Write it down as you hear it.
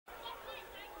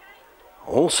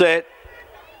All set.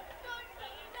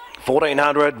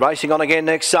 1400 racing on again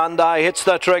next Sunday. Hits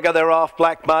the trigger. They're off.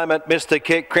 Black Moment missed the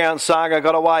kick. Crown Saga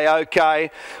got away okay.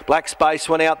 Black Space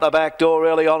went out the back door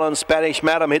early on, and Spanish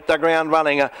Madam hit the ground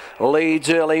running.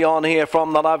 Leads early on here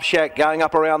from the Love Shack, going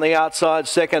up around the outside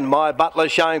second. My Butler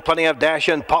showing plenty of dash,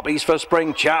 and Poppies for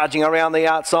Spring charging around the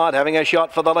outside, having a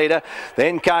shot for the leader.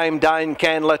 Then came Dane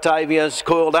Can. Latavia's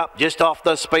coiled up just off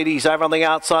the speedies over on the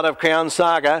outside of Crown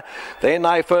Saga. Then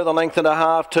a further length and a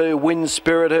half to Wind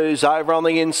Spirit, who's over on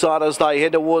the inside as they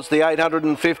head towards the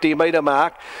 850 metre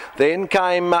mark. Then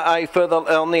came a further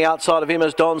on the outside of him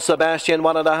as Don Sebastian,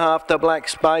 1.5 to Black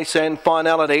Space and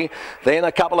Finality. Then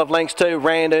a couple of lengths to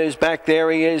Rand, who's back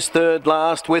there. He is third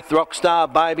last with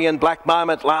Rockstar Baby and Black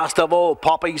Moment. Last of all,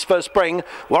 Poppies for Spring.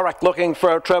 Warwick looking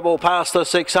for a treble past the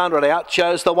 600. Out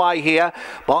shows the way here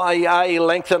by a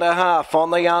length and a half. On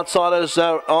the outsiders,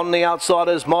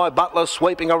 My Butler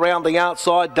sweeping around the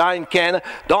outside. Dane Can.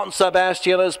 Don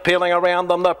Sebastian is peeling around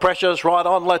them. The pressure's right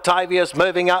on. Latavia's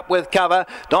moving up with cover.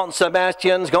 Don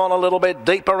Sebastian's gone a little bit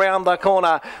deep around the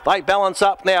corner. They balance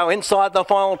up now inside the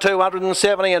final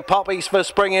 270, and Poppies for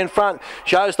Spring in front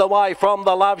shows the way from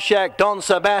the Love Shack. Don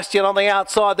Sebastian on the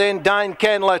outside, then Dane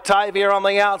Can. Latavia on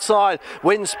the outside.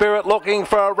 Wind Spirit looking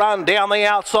for a run down the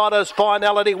outside as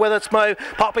Finality with its move.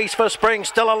 Poppies for Spring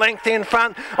still a length in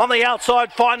front. On the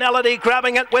outside, Finality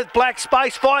grabbing it with Black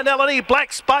Space. Finality,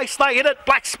 Black Space, they hit it.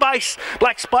 Black Space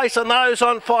and those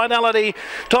on Finality.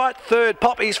 Tight third,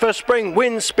 Poppies for Spring.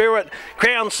 Wind Spirit.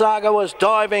 Crown Saga was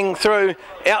diving through.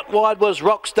 Out wide was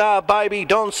Rockstar Baby.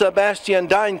 Don Sebastian.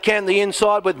 Dane Can the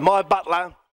inside with My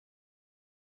Butler.